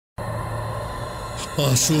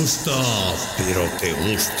Asusta, pero te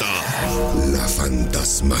gusta. La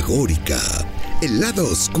fantasmagórica. El lado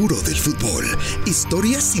oscuro del fútbol.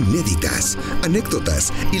 Historias inéditas,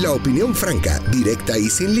 anécdotas y la opinión franca, directa y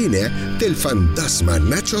sin línea del fantasma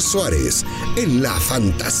Nacho Suárez en La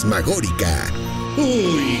Fantasmagórica.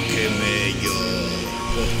 ¡Uy, qué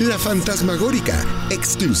bello! La Fantasmagórica,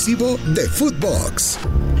 exclusivo de Footbox.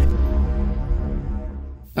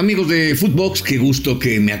 Amigos de Footbox, qué gusto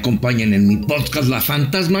que me acompañen en mi podcast La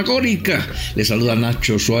Fantasmagórica. Les saluda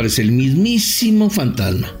Nacho Suárez, el mismísimo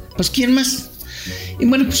fantasma. Pues, ¿quién más? Y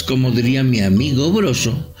bueno, pues como diría mi amigo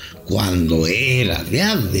Broso, cuando era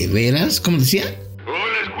de veras, ¿cómo decía?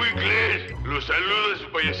 Hola, escuincles. Los saluda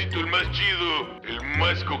su payasito el más chido, el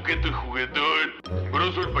más coqueto y juguetón.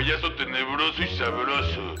 Broso, el payaso tenebroso y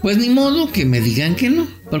sabroso. Pues ni modo que me digan que no,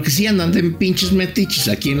 porque si andan de pinches metiches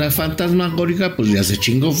aquí en La Fantasmagórica, pues ya se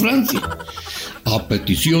chingó Francia. A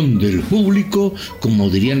petición del público, como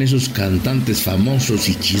dirían esos cantantes famosos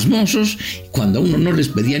y chismosos, cuando a uno no les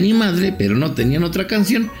pedía ni madre, pero no tenían otra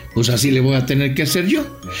canción, pues así le voy a tener que hacer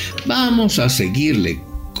yo. Vamos a seguirle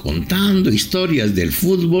contando historias del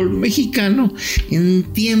fútbol mexicano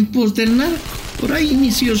en tiempos del narco, por ahí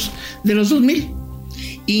inicios de los 2000.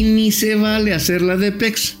 Y ni se vale hacerla de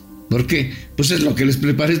pex, porque pues es lo que les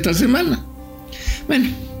preparé esta semana. Bueno,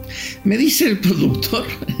 me dice el productor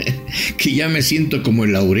que ya me siento como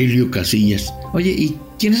el Aurelio Casillas. Oye, ¿y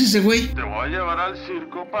quién es ese güey? Te voy a llevar al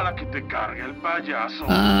circo para que te cargue el payaso.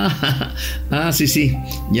 Sí,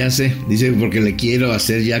 ya sé. Dice porque le quiero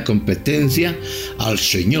hacer ya competencia al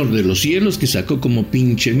Señor de los Cielos, que sacó como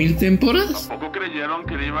pinche 1000 temporadas. ¿Tampoco creyeron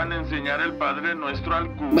que le iban a enseñar el Padre Nuestro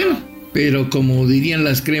al cura? Bueno, pero como dirían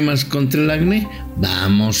las cremas contra el acné,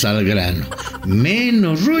 vamos al grano.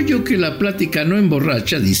 Menos rollo que la plática no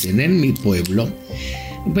emborracha, dicen en mi pueblo.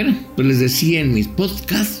 Bueno, pues les decía en mis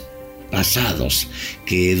podcasts pasados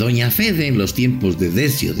que doña Fede, en los tiempos de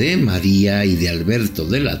Decio de María y de Alberto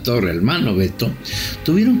de la Torre, hermano Beto,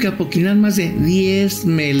 tuvieron que apoquinar más de 10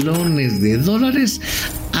 melones de dólares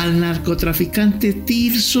al narcotraficante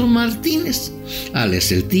Tirso Martínez,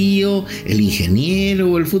 alias el tío, el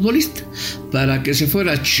ingeniero o el futbolista, para que se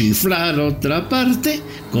fuera a chiflar otra parte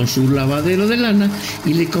con su lavadero de lana,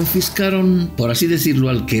 y le confiscaron, por así decirlo,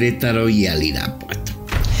 al Querétaro y al Irapuato.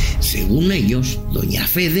 Según ellos, doña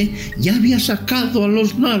Fede ya había sacado a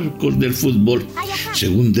los narcos del fútbol.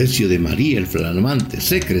 Según Decio de María, el flamante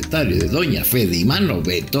secretario de doña Fede y mano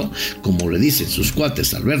Beto, como le dicen sus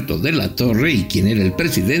cuates Alberto de la Torre y quien era el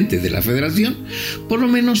presidente de la federación, por lo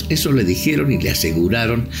menos eso le dijeron y le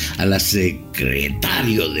aseguraron a la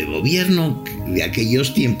secretario de gobierno de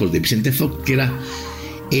aquellos tiempos de Vicente Fox, que era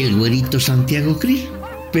el güerito Santiago Krill.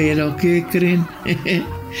 ¿Pero qué creen?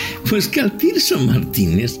 Pues que al Tirso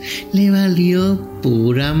Martínez le valió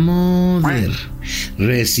pura moder.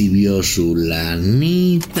 Recibió su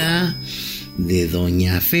lanita de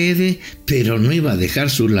doña Fede, pero no iba a dejar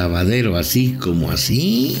su lavadero así como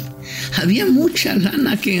así. Había mucha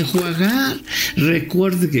lana que enjuagar.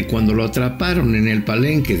 Recuerde que cuando lo atraparon en el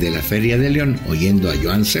palenque de la Feria de León, oyendo a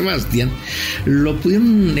Joan Sebastián, lo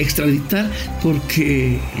pudieron extraditar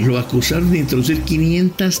porque lo acusaron de introducir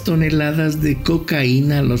 500 toneladas de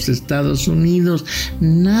cocaína a los Estados Unidos.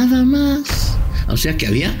 Nada más. O sea que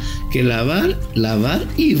había que lavar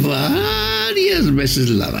y varias veces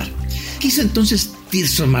lavar. ¿Qué hizo entonces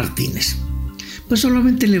Tirso Martínez? Pues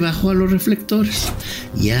solamente le bajó a los reflectores.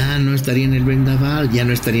 Ya no estaría en el vendaval, ya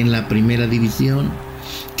no estaría en la primera división,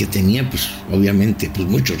 que tenía pues obviamente pues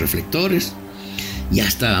muchos reflectores. Ya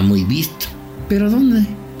estaba muy visto. ¿Pero a dónde?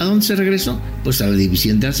 ¿A dónde se regresó? Pues a la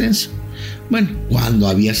división de ascenso. Bueno, cuando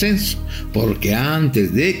había ascenso, porque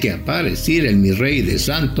antes de que apareciera el mi rey de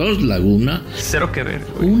Santos Laguna, cero que ver,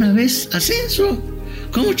 güey. Una vez ascenso.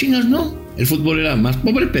 ¿Cómo chingas no? El fútbol era más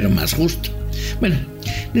pobre, pero más justo. Bueno,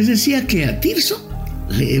 les decía que a Tirso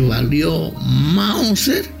le valió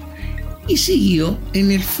Mauser y siguió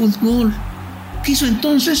en el fútbol. ¿Qué hizo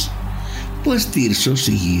entonces? Pues Tirso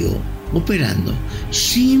siguió operando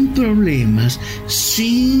sin problemas,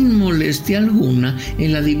 sin molestia alguna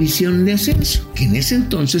en la división de ascenso, que en ese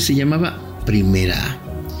entonces se llamaba Primera A.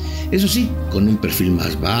 Eso sí, con un perfil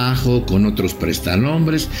más bajo, con otros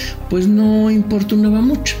prestanombres, pues no importunaba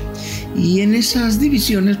mucho. Y en esas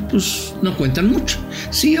divisiones, pues no cuentan mucho.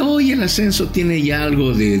 Sí, hoy el ascenso tiene ya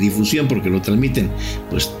algo de difusión porque lo transmiten,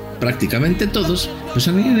 pues prácticamente todos, pues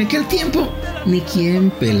en aquel tiempo ni quien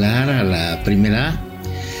pelara a la Primera A.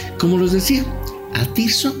 Como les decía, a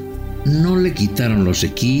Tirso no le quitaron los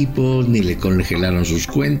equipos ni le congelaron sus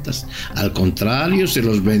cuentas. Al contrario, se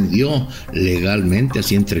los vendió legalmente,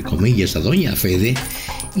 así entre comillas, a doña Fede,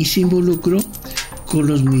 y se involucró con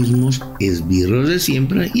los mismos esbirros de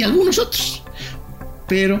siempre y algunos otros.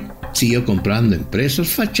 Pero siguió comprando empresas,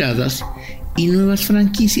 fachadas y nuevas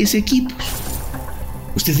franquicias y equipos.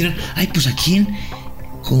 Ustedes dirán, ay, pues ¿a quién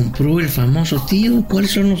compró el famoso tío?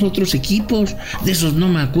 ¿Cuáles son los otros equipos? De esos no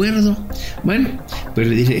me acuerdo. Bueno, pues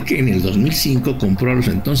le diré que en el 2005 compró a los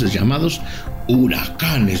entonces llamados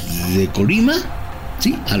Huracanes de Colima,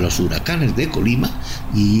 sí, a los Huracanes de Colima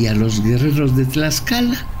y a los Guerreros de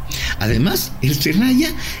Tlaxcala. Además, el Celaya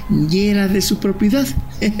ya era de su propiedad.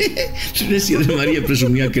 Recio de María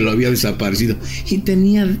presumía que lo había desaparecido y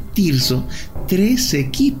tenía Tirso 3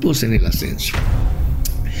 equipos en el ascenso.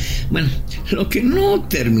 Bueno, lo que no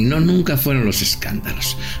terminó nunca fueron los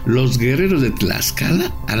escándalos. Los Guerreros de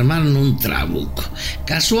Tlaxcala armaron un trabuco.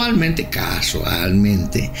 Casualmente,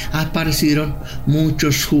 aparecieron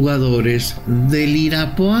muchos jugadores del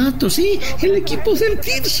Irapuato. Sí, el equipo del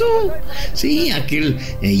Tirso. Sí, aquel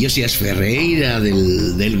Josías Ferreira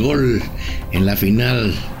del gol en la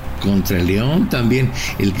final contra el León. También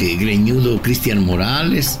el greñudo Cristian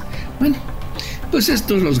Morales. Bueno, pues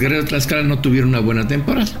los Guerreros de Tlaxcala no tuvieron una buena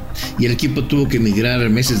temporada y el equipo tuvo que emigrar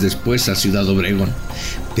meses después a Ciudad Obregón.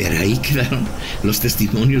 Pero ahí quedaron los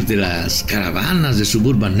testimonios de las caravanas de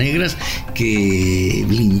suburban negras que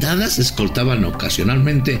blindadas escoltaban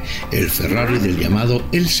ocasionalmente el Ferrari del llamado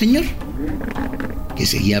El Señor, que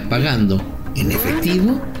seguía pagando en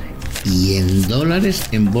efectivo y en dólares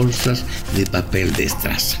en bolsas de papel de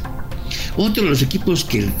estraza. Otro de los equipos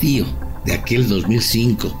que el tío de aquel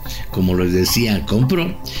 2005, como les decía,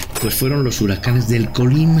 compró, pues fueron los Huracanes del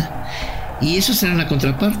Colima. Y esos eran la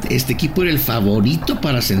contraparte. Este equipo era el favorito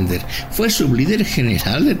para ascender. Fue sublíder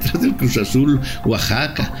general detrás del Cruz Azul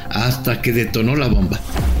Oaxaca, hasta que detonó la bomba.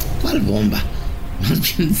 ¿Cuál bomba?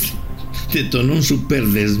 Más bien detonó un super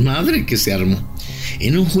desmadre que se armó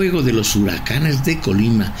en un juego de los Huracanes de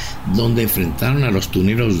Colima, donde enfrentaron a los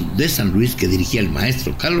Tuneros de San Luis que dirigía el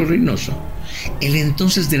maestro Carlos Reynoso. El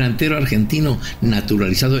entonces delantero argentino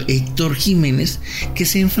naturalizado Héctor Jiménez, que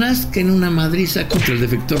se enfrasca en una madriza contra el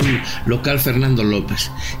defector local Fernando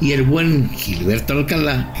López, y el buen Gilberto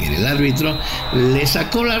Alcalá, que era el árbitro, le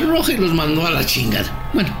sacó la roja y los mandó a la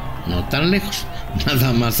chingada. Bueno, no tan lejos,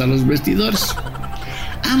 nada más a los vestidores.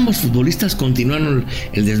 Ambos futbolistas continuaron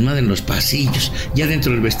el desmadre en los pasillos, ya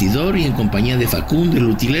dentro del vestidor y en compañía de Facundo, el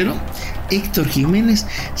utilero. Héctor Jiménez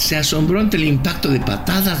se asombró ante el impacto de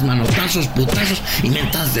patadas, manotazos, putazos y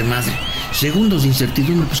mentadas de madre. Segundos de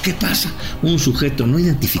incertidumbre, pues ¿qué pasa? Un sujeto no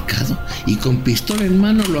identificado y con pistola en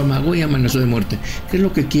mano lo amagó y amenazó de muerte. ¿Qué es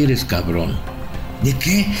lo que quieres, cabrón? ¿De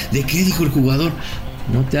qué? ¿De qué? Dijo el jugador.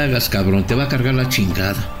 No te hagas, cabrón, te va a cargar la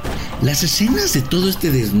chingada. Las escenas de todo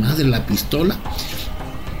este desmadre, la pistola,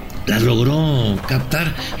 las logró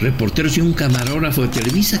captar reporteros y un camarógrafo de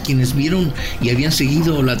Televisa, quienes vieron y habían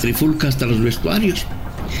seguido la trifulca hasta los vestuarios.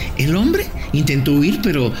 El hombre intentó huir,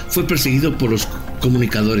 pero fue perseguido por los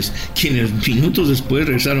comunicadores, quienes minutos después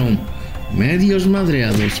regresaron medios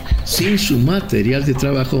madreados, sin su material de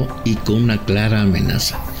trabajo y con una clara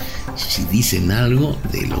amenaza. Si dicen algo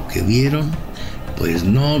de lo que vieron, pues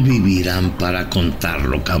no vivirán para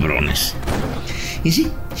contarlo, cabrones. Y sí,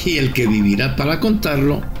 y el que vivirá para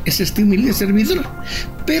contarlo es este humilde servidor.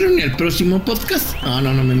 Pero en el próximo podcast,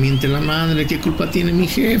 no me miente la madre, ¿qué culpa tiene mi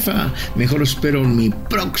jefa? Mejor espero en mi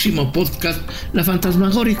próximo podcast, La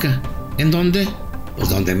Fantasmagórica. ¿En dónde? Pues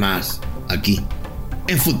donde más, aquí,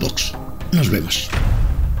 en Footbox. Nos vemos.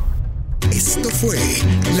 Esto fue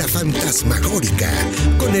La Fantasmagórica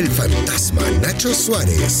con el fantasma Nacho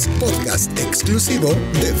Suárez, podcast exclusivo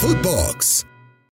de Footbox.